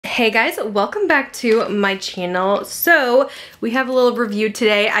Hey guys, welcome back to my channel. So we have a little review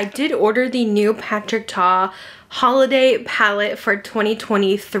today. I did order the new Patrick Ta holiday palette for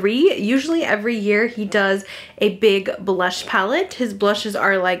 2023. Usually every year he does a big blush palette. His blushes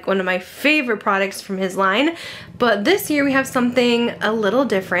are like one of my favorite products from his line, but this year we have something a little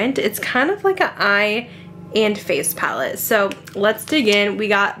different. It's kind of like an eye and face palette. So let's dig in. We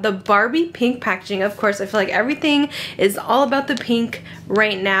got the Barbie pink packaging. Of course, I feel like everything is all about the pink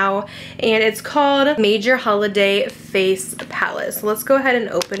right now, and it's called Major Holiday Face Palette. So let's go ahead and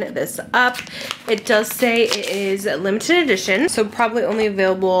open this up. It does say it is limited edition, so probably only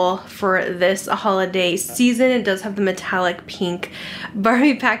available for this holiday season. It does have the metallic pink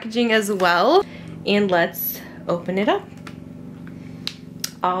Barbie packaging as well, and let's open it up.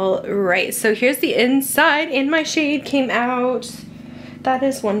 All right, so here's the inside, and my shade came out. That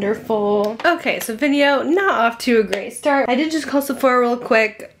is wonderful. Okay, so video not off to a great start. I did just call Sephora real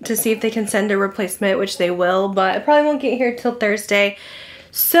quick to see if they can send a replacement, which they will, but it probably won't get here till Thursday.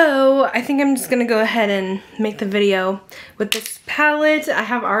 So I think I'm just gonna go ahead and make the video with this palette. I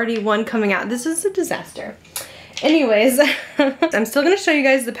have already one coming out. This is a disaster. Anyways, I'm still gonna show you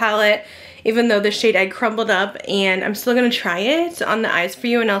guys the palette, even though the shade I crumbled up, and I'm still gonna try it on the eyes for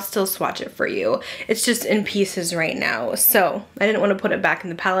you, and I'll still swatch it for you. It's just in pieces right now, so I didn't want to put it back in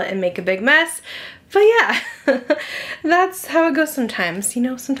the palette and make a big mess. But yeah, that's how it goes sometimes. You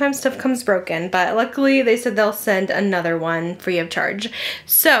know, sometimes stuff comes broken, but luckily they said they'll send another one free of charge.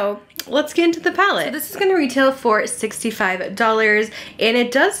 So let's get into the palette. So this is gonna retail for $65, and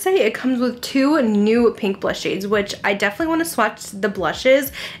it does say it comes with 2 new pink blush shades, which I definitely want to swatch the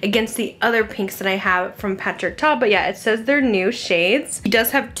blushes against the other pinks that I have from Patrick Ta. But yeah, it says they're new shades. He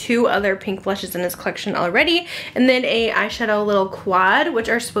does have 2 other pink blushes in his collection already, and then a eyeshadow little quad, which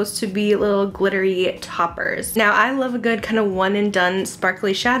are supposed to be little glittery toppers. Now I love a good kind of one and done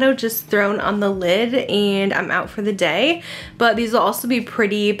sparkly shadow just thrown on the lid, and I'm out for the day. But these will also be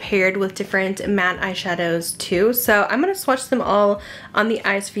pretty paired with different matte eyeshadows too, so I'm gonna swatch them all on the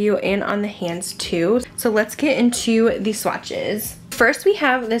eyes for you and on the hands too. So let's get into the swatches. First we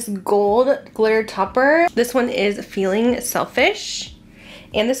have this gold glitter topper. This one is Feeling Selfish,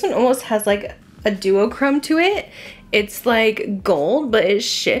 and this one almost has like a duochrome to it. It's like gold, but it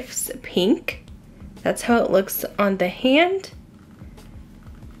shifts pink. That's how it looks on the hand,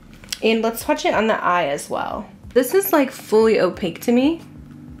 and let's swatch it on the eye as well. This is like fully opaque to me.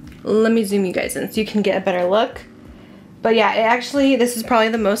 Let me zoom you guys in so you can get a better look. But yeah, this is probably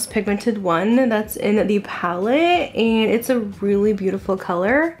the most pigmented one that's in the palette, and it's a really beautiful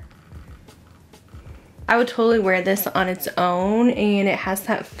color. I would totally wear this on its own, and it has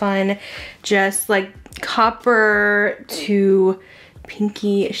that fun just like copper to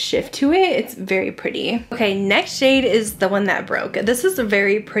pinky shift to it. It's very pretty. Okay, next shade is the one that broke. This is a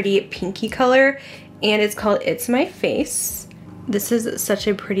very pretty pinky color, and it's called It's My Face. This is such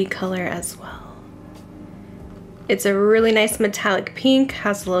a pretty color as well. It's a really nice metallic pink,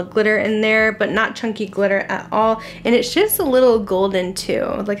 has a little glitter in there, but not chunky glitter at all. And it's just a little golden too,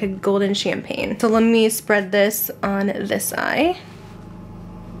 like a golden champagne. So let me spread this on this eye.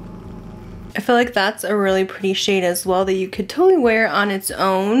 I feel like that's a really pretty shade as well that you could totally wear on its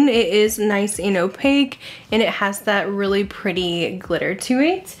own. It is nice and opaque, and it has that really pretty glitter to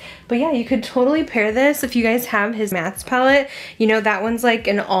it. But yeah, you could totally pair this if you guys have his mattes palette. You know, that one's like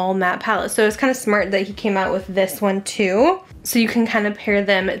an all matte palette, so it's kind of smart that he came out with this one too, so you can kind of pair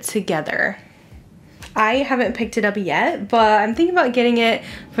them together. I haven't picked it up yet, but I'm thinking about getting it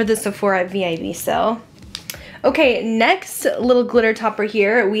for the Sephora VIB sale. Okay, next little glitter topper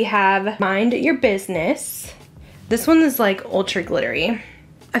here, we have Mind Your Business. This one is like ultra glittery.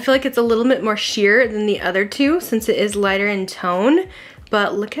 I feel like it's a little bit more sheer than the other two since it is lighter in tone,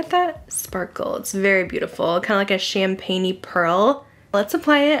 but look at that sparkle. It's very beautiful, kind of like a champagne-y pearl. Let's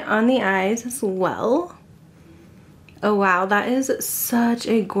apply it on the eyes as well. Oh wow, that is such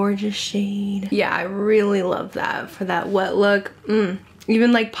a gorgeous shade. Yeah, I really love that for that wet look.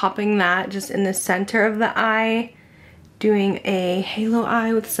 Even like popping that just in the center of the eye, doing a halo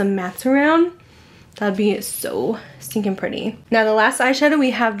eye with some mattes around, that'd be so stinking pretty. Now the last eyeshadow,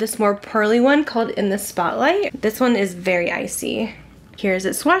 we have this more pearly one called In the Spotlight. This one is very icy. Here's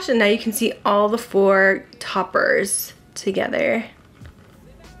it swatched, and now you can see all the 4 toppers together.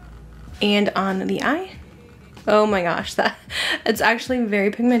 And on the eye. Oh my gosh, it's actually very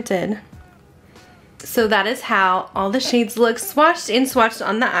pigmented. So that is how all the shades look swatched and swatched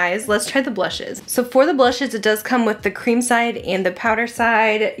on the eyes. Let's try the blushes. So for the blushes, it does come with the cream side and the powder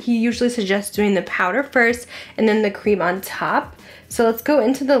side. He usually suggests doing the powder first and then the cream on top. So let's go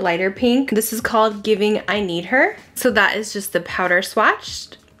into the lighter pink. This is called Giving I Need Her. So that is just the powder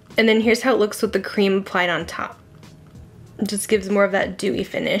swatched. And then here's how it looks with the cream applied on top. It just gives more of that dewy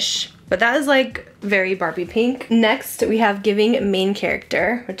finish. But that is like very Barbie pink. Next, we have Giving Main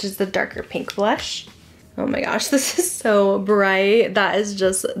Character, which is the darker pink blush. Oh my gosh, this is so bright. That is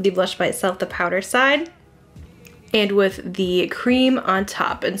just the blush by itself, the powder side. And with the cream on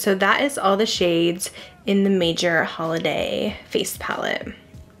top. And so that is all the shades in the Major Holiday Face Palette.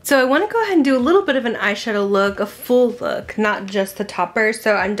 So I want to go ahead and do a little bit of an eyeshadow look, a full look, not just the topper.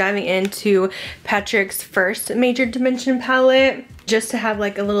 So I'm diving into Patrick's first Major Dimension palette just to have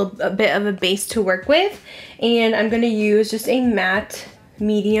like a bit of a base to work with. And I'm going to use just a matte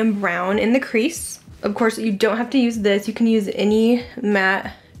medium brown in the crease. Of course, you don't have to use this. You can use any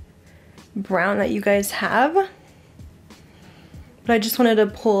matte brown that you guys have. But I just wanted to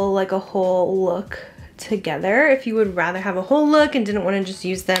pull like a whole look together if you would rather have a whole look and didn't want to just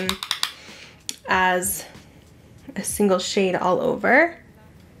use them as a single shade all over.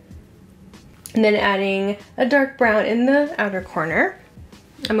 And then adding a dark brown in the outer corner.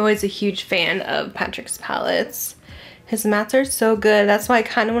 I'm always a huge fan of Patrick's palettes. His mattes are so good. That's why I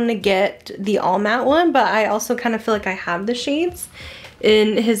kind of want to get the all matte one, but I also kind of feel like I have the shades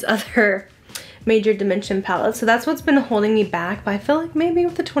in his other Major Dimension palette. So that's what's been holding me back, but I feel like maybe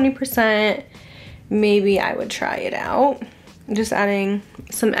with the 20%, maybe I would try it out. I'm just adding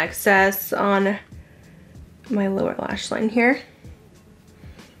some excess on my lower lash line here.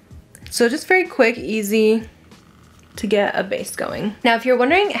 So just very quick, easy to get a base going. Now, if you're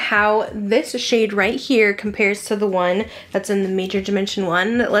wondering how this shade right here compares to the one that's in the Major Dimension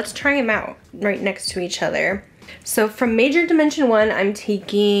 1, let's try them out right next to each other. So from Major Dimension 1, I'm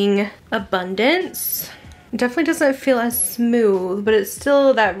taking Abundance. It definitely doesn't feel as smooth, but it's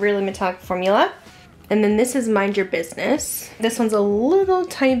still that really metallic formula. And then this is Mind Your Business. This one's a little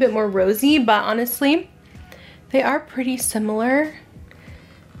tiny bit more rosy, but honestly, they are pretty similar.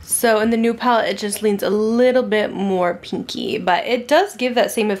 So in the new palette, it just leans a little bit more pinky, but it does give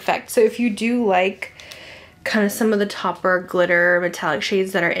that same effect. So if you do like kind of some of the topper glitter metallic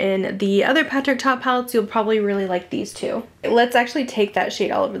shades that are in the other Patrick top palettes, you'll probably really like these too. Let's actually take that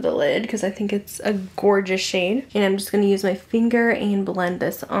shade all over the lid because I think it's a gorgeous shade. And I'm just going to use my finger and blend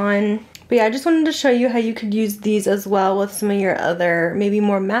this on. But yeah, I just wanted to show you how you could use these as well with some of your other, maybe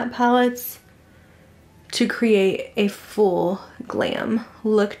more matte palettes to create a full glam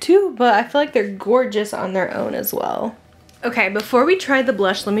look too. But I feel like they're gorgeous on their own as well. Okay, before we try the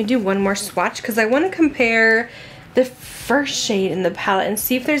blush, let me do one more swatch because I want to compare the first shade in the palette and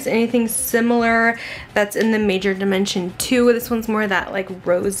see if there's anything similar that's in the Major Dimension 2. This one's more that like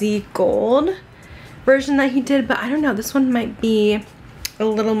rosy gold version that he did, but I don't know, this one might be a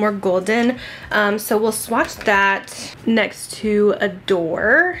little more golden. So we'll swatch that next to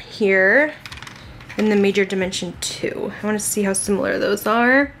Adore here in the Major Dimension 2. I want to see how similar those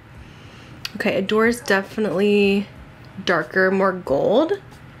are. Okay, Adore is definitely darker, more gold.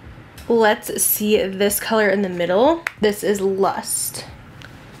 Let's see this color in the middle. This is Lust.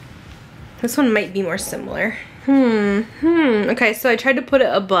 This one might be more similar. Okay, so I tried to put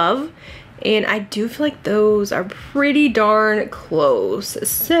it above and I do feel like those are pretty darn close.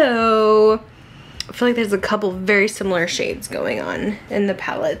 So I feel like there's a couple very similar shades going on in the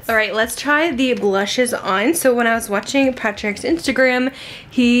palettes. All right, let's try the blushes on. So when I was watching Patrick's Instagram,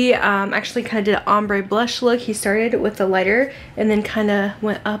 he actually kind of did an ombre blush look. He started with the lighter and then kind of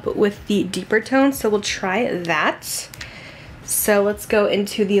went up with the deeper tone. So we'll try that. So let's go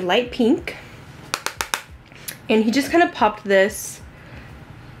into the light pink. And he just kind of popped this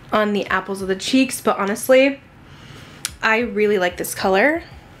on the apples of the cheeks, but honestly, I really like this color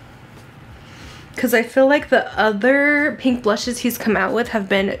because I feel like the other pink blushes he's come out with have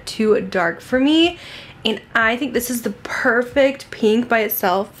been too dark for me, and I think this is the perfect pink by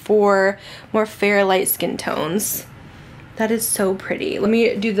itself for more fair light skin tones. That is so pretty. Let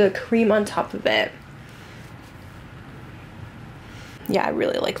me do the cream on top of it. Yeah, I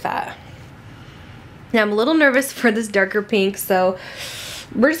really like that. Now I'm a little nervous for this darker pink, so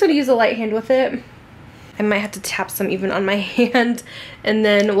we're just gonna use a light hand with it. I might have to tap some even on my hand, and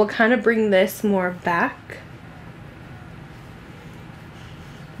then we'll kind of bring this more back.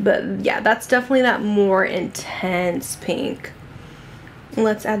 But yeah, that's definitely that more intense pink.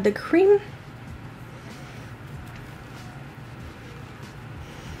 Let's add the cream.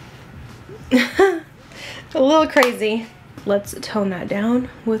 A little crazy. Let's tone that down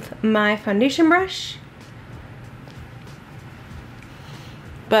with my foundation brush.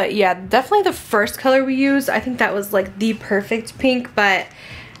 But yeah, definitely the first color we used, I think that was like the perfect pink, but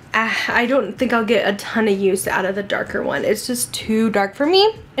I don't think I'll get a ton of use out of the darker one. It's just too dark for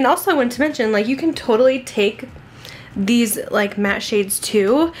me. And also I want to mention, like, you can totally take these like matte shades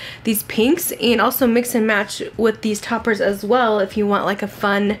too, these pinks, and also mix and match with these toppers as well if you want like a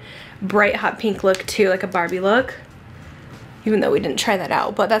fun bright hot pink look too, like a Barbie look, even though we didn't try that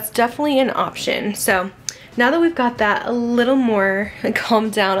out, but that's definitely an option. So now that we've got that a little more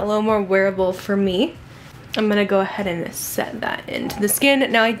calmed down, a little more wearable for me, I'm gonna go ahead and set that into the skin.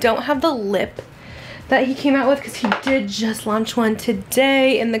 Now I don't have the lip that he came out with because he did just launch one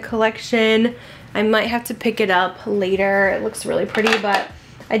today in the collection. I might have to pick it up later. It looks really pretty, but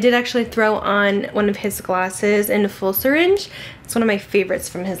I did actually throw on one of his glasses in a full syringe. It's one of my favorites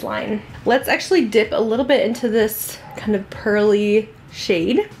from his line. Let's actually dip a little bit into this kind of pearly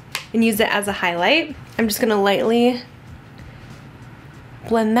shade and use it as a highlight. I'm just gonna lightly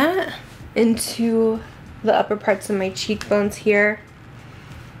blend that into the upper parts of my cheekbones here.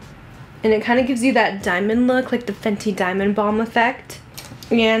 And it kind of gives you that diamond look, like the Fenty Diamond Balm effect.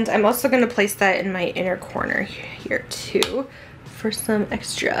 And I'm also going to place that in my inner corner here too for some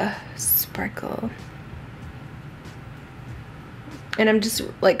extra sparkle. And I'm just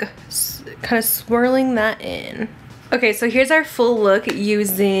like kind of swirling that in. Okay, so here's our full look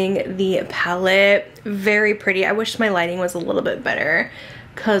using the palette. Very pretty. I wish my lighting was a little bit better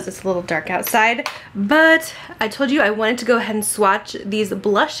because it's a little dark outside, but I told you I wanted to go ahead and swatch these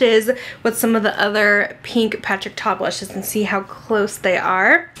blushes with some of the other pink Patrick Ta blushes and see how close they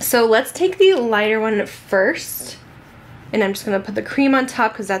are. So let's take the lighter one first, and I'm just gonna put the cream on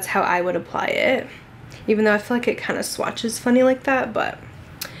top because that's how I would apply it, even though I feel like it kind of swatches funny like that, but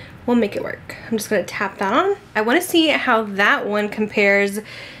we'll make it work. I'm just gonna tap that on. I want to see how that one compares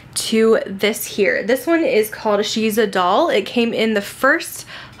to this here. This one is called She's a Doll. It came in the first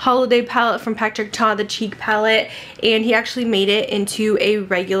holiday palette from Patrick Ta, the cheek palette, and he actually made it into a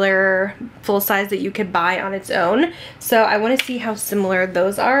regular full size that you could buy on its own. So I want to see how similar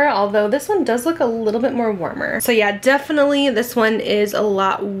those are, although this one does look a little bit more warmer. So yeah, definitely this one is a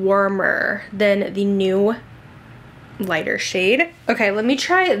lot warmer than the new lighter shade. Okay, let me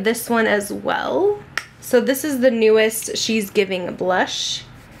try this one as well. So this is the newest She's Giving blush,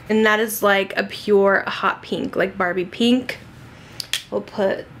 and that is like a pure hot pink, like Barbie pink. We'll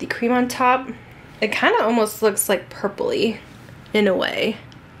put the cream on top. It kind of almost looks like purpley in a way.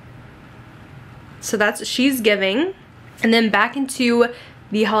 So that's She's Giving. And then back into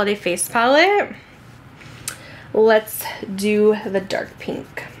the holiday face palette. Let's do the dark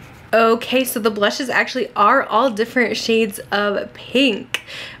pink. Okay, so the blushes actually are all different shades of pink,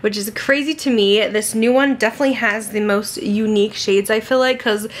 which is crazy to me. This new one definitely has the most unique shades, I feel like,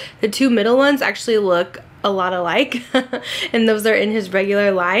 because the two middle ones actually look a lot alike and those are in his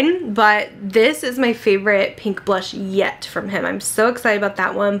regular line. But this is my favorite pink blush yet from him. I'm so excited about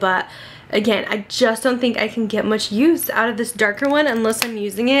that one, but again, I just don't think I can get much use out of this darker one unless I'm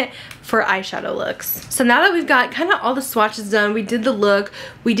using it for eyeshadow looks. So now that we've got kind of all the swatches done, we did the look,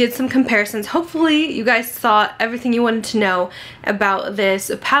 we did some comparisons. Hopefully you guys saw everything you wanted to know about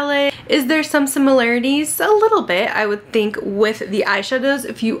this palette. Is there some similarities? A little bit, I would think, with the eyeshadows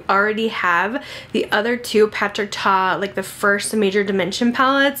if you already have the other two Patrick Ta, like the first Major Dimension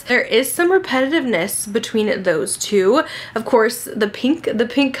palettes. There is some repetitiveness between those two. Of course, the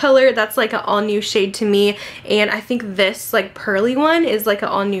pink color, that's like an all new shade to me, and I think this like pearly one is like an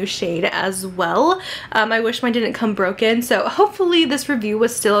all new shade as well. I wish mine didn't come broken, so hopefully this review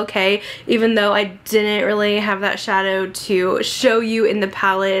was still okay, even though I didn't really have that shadow to show you in the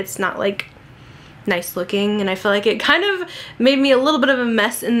palette. It's not like nice looking, and I feel like it kind of made me a little bit of a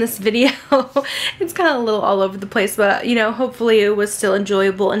mess in this video. It's kind of a little all over the place, but you know, hopefully it was still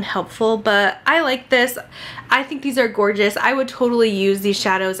enjoyable and helpful. But I like this. I think these are gorgeous. I would totally use these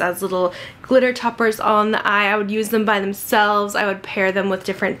shadows as little glitter toppers on the eye. I would use them by themselves. I would pair them with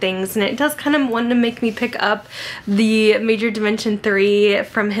different things, and it does kind of want to make me pick up the Major Dimension 3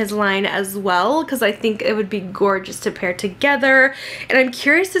 from his line as well, because I think it would be gorgeous to pair together. And I'm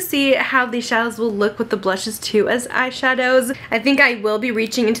curious to see how these shadows will look with the blushes too as eyeshadows. I think I will be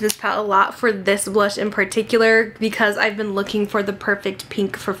reaching into this palette a lot for this blush in particular because I've been looking for the perfect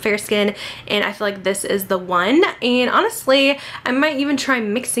pink for fair skin, and I feel like this is the one. And honestly, I might even try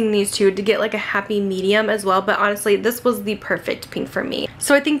mixing these two to get like a happy medium as well, but honestly this was the perfect pink for me.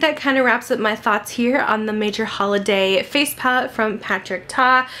 So I think that kind of wraps up my thoughts here on the Major Holiday face palette from Patrick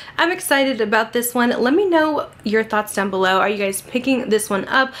Ta. I'm excited about this one. Let me know your thoughts down below. Are you guys picking this one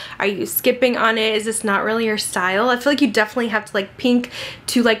up? Are you skipping on it? Is this not really your style? I feel like you definitely have to like pink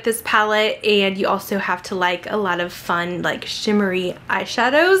to like this palette, and you also have to like a lot of fun like shimmery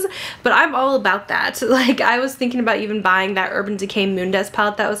eyeshadows, but I'm all about that. Like I was thinking about even buying that Urban Decay Moon Dust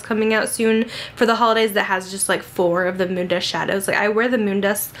palette that was coming out soon soon for the holidays that has just like 4 of the moon dust shadows. Like I wear the moon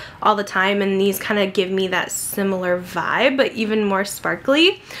dust all the time, and these kind of give me that similar vibe, but even more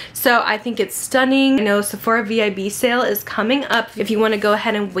sparkly. So I think it's stunning. I know Sephora VIB sale is coming up. If you want to go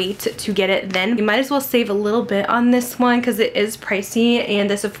ahead and wait to get it then, you might as well save a little bit on this one because it is pricey, and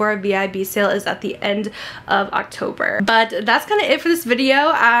the Sephora VIB sale is at the end of October. But that's kind of it for this video.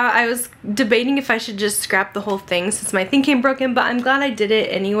 I was debating if I should just scrap the whole thing since my thing came broken, but I'm glad I did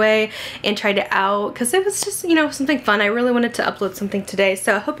it anyway and tried it out because it was just, you know, something fun. I really wanted to upload something today,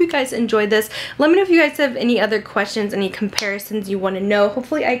 so I hope you guys enjoyed this. Let me know if you guys have any other questions, any comparisons you want to know.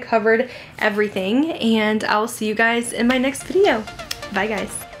 Hopefully I covered everything, and I'll see you guys in my next video. Bye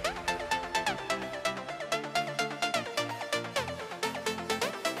guys.